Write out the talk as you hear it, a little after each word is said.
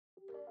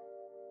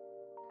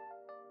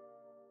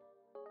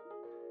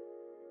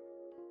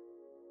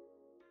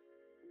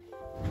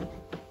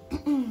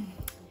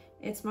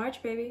It's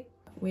March, baby.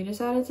 We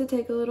decided to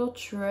take a little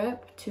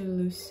trip to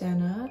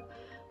Llucena.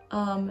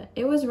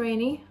 It was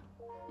rainy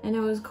and it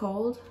was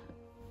cold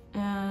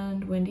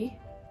and windy,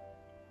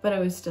 but it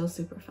was still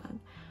super fun.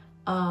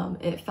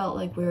 It felt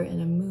like we were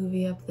in a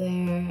movie up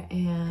there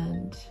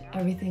and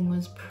everything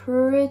was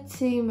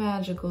pretty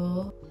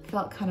magical.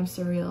 Felt kind of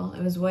surreal.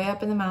 It was way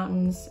up in the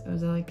mountains. It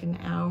was like an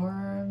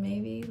hour,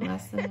 maybe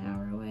less than an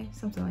hour away,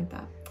 something like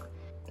that.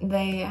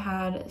 They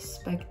had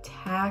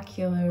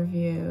spectacular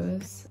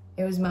views.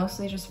 It was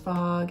mostly just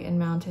fog and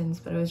mountains,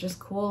 but it was just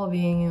cool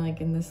being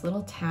like in this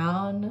little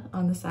town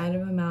on the side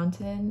of a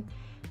mountain.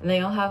 And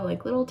they all have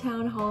like little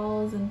town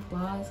halls and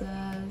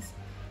plazas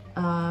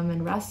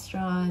and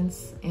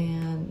restaurants.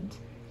 And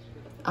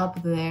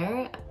up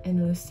there in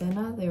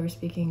Llucena, they were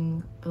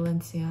speaking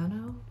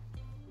Valenciano,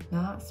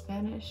 not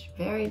Spanish,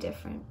 very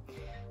different.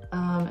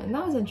 And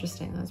that was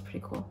interesting, that was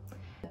pretty cool.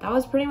 That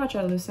was pretty much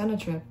our Llucena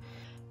trip.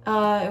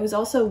 It was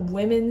also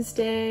Women's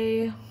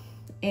Day,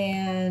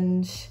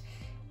 and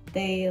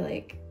they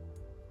like,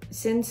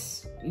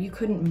 since you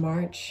couldn't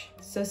march,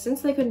 so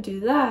since they couldn't do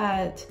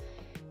that,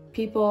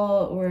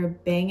 people were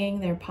banging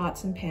their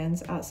pots and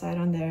pans outside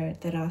on their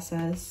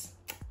terrazas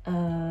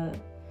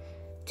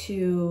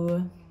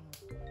to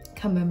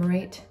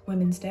commemorate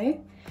Women's Day.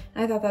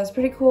 And I thought that was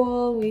pretty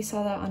cool. We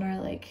saw that on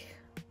our like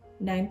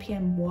 9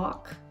 p.m.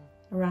 walk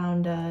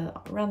around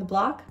the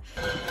block.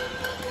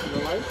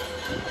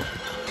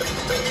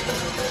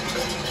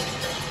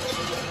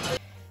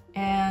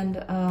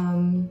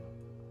 And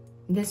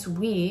this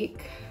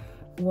week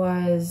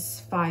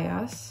was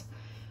Fallas,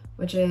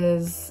 which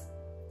is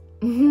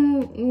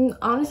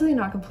honestly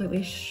not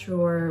completely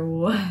sure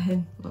what.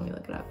 Let me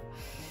look it up.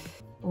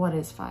 What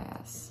is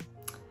Fallas?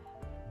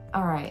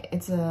 All right,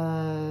 it's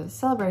a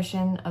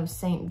celebration of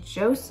Saint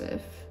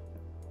Joseph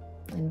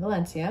in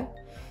Valencia.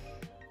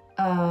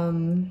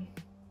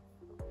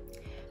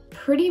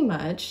 Pretty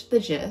much the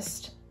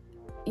gist,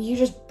 you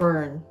just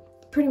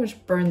pretty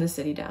much burn the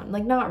city down.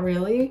 Like, not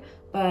really,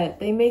 but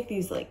they make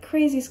these like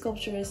crazy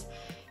sculptures,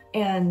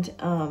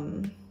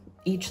 and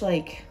each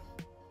like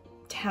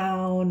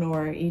town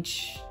or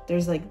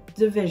there's like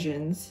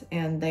divisions,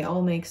 and they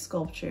all make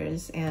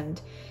sculptures and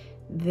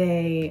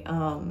they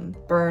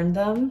burn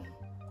them.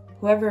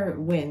 Whoever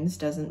wins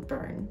doesn't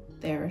burn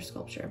their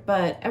sculpture,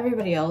 but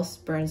everybody else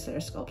burns their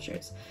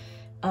sculptures.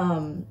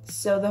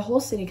 So the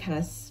whole city kind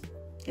of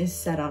is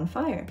set on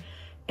fire.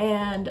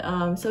 And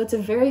so it's a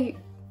very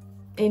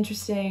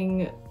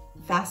interesting,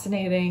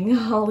 fascinating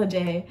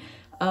holiday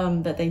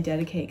that they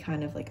dedicate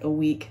kind of like a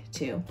week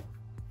to.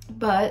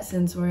 But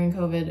since we're in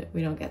COVID,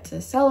 we don't get to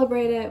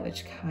celebrate it,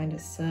 which kind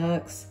of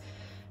sucks,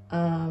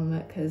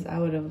 because I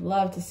would have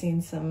loved to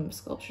seen some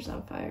sculptures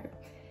on fire.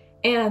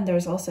 And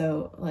there's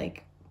also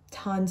like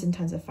tons and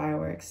tons of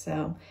fireworks,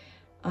 so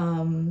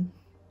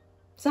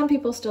some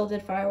people still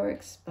did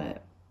fireworks,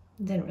 but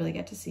didn't really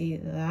get to see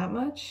that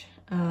much.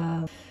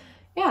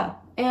 Yeah,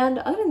 and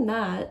other than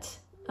that,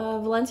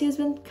 Valencia's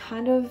been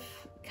kind of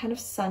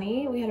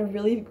sunny. We had a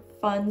really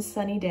fun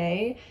sunny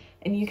day,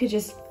 and you could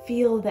just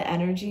feel the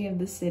energy of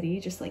the city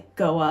just like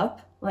go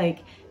up.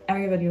 Like,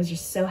 everybody was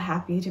just so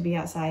happy to be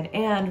outside,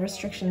 and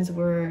restrictions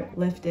were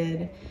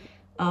lifted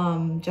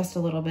just a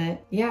little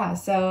bit. Yeah,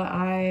 so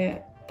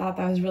I thought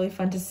that was really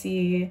fun to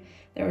see.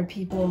 There were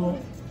people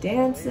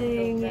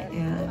dancing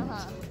and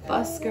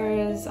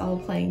buskers all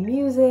playing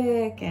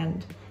music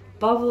and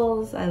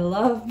bubbles. I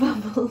love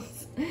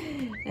bubbles.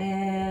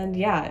 And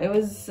yeah, it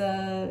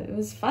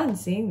was fun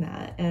seeing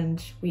that.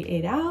 And we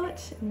ate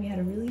out and we had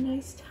a really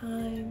nice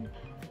time.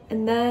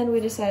 And then we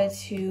decided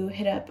to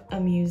hit up a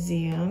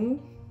museum.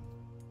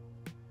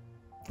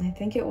 I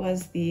think it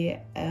was the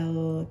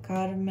El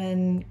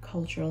Carmen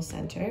Cultural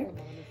Center.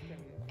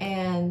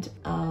 And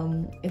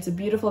it's a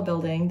beautiful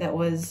building that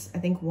was, I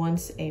think,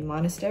 once a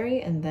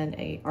monastery and then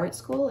a art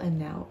school and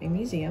now a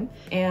museum.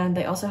 And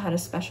they also had a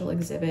special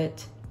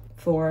exhibit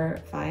for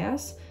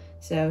Fallas.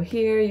 So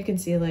here you can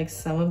see like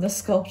some of the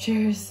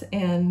sculptures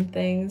and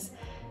things.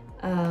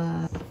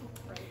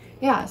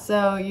 Yeah,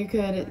 so you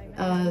could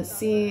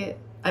see,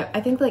 I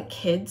think like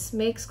kids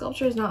make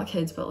sculptures, not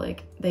kids, but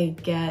like they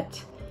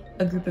get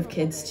a group of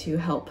kids to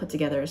help put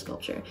together a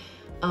sculpture.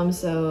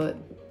 So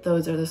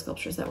those are the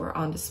sculptures that were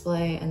on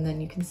display, and then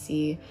you can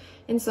see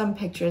in some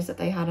pictures that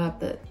they had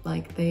up that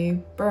like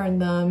they burned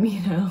them,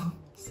 you know.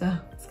 So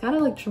it's kind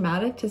of like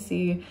traumatic to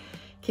see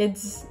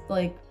kids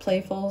like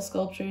playful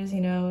sculptures,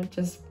 you know,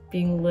 just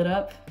being lit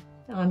up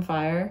on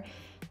fire.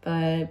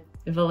 But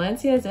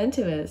Valencia's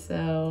into it,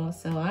 so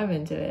I'm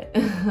into it.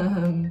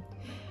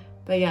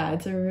 But yeah,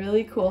 it's a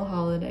really cool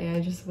holiday.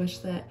 I just wish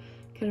that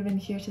I could have been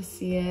here to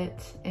see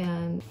it.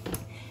 And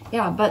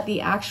yeah, but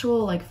the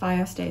actual like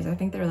Fallas days, I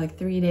think there are like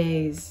 3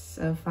 days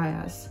of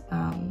Fallas.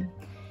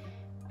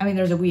 I mean,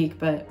 there's a week,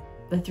 but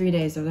the 3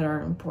 days of it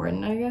are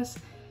important, I guess.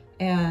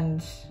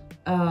 And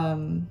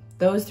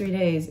those 3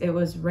 days, it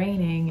was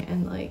raining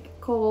and like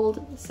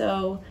cold,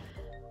 so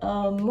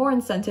more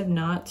incentive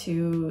not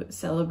to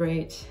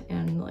celebrate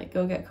and like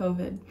go get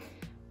COVID.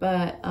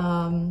 But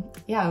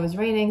yeah, it was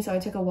raining, so I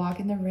took a walk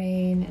in the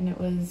rain and it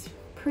was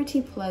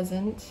pretty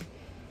pleasant.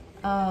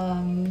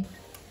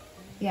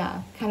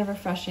 Yeah, kind of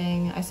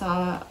refreshing. I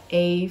saw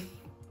a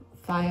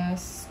Fallas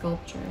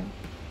sculpture.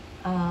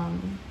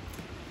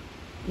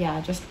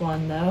 Yeah, just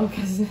one though,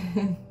 because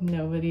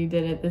nobody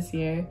did it this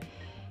year.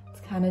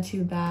 It's kind of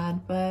too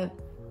bad, but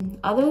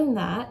other than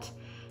that,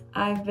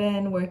 I've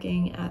been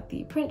working at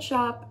the print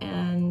shop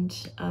and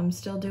I'm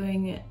still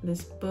doing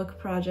this book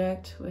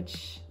project,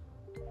 which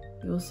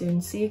you will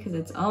soon see because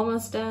it's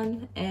almost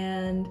done.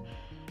 And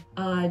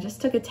I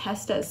just took a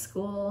test at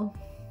school.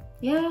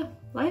 Yeah,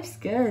 life's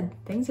good.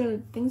 Things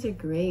are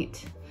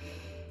great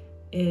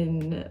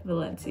in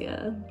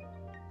Valencia.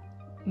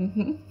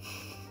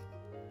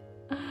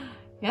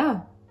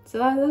 Yeah, so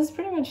that was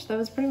pretty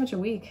much a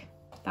week.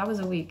 That was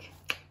a week.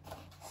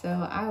 So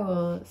I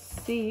will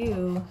see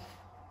you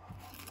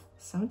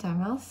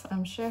sometime else,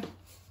 I'm sure.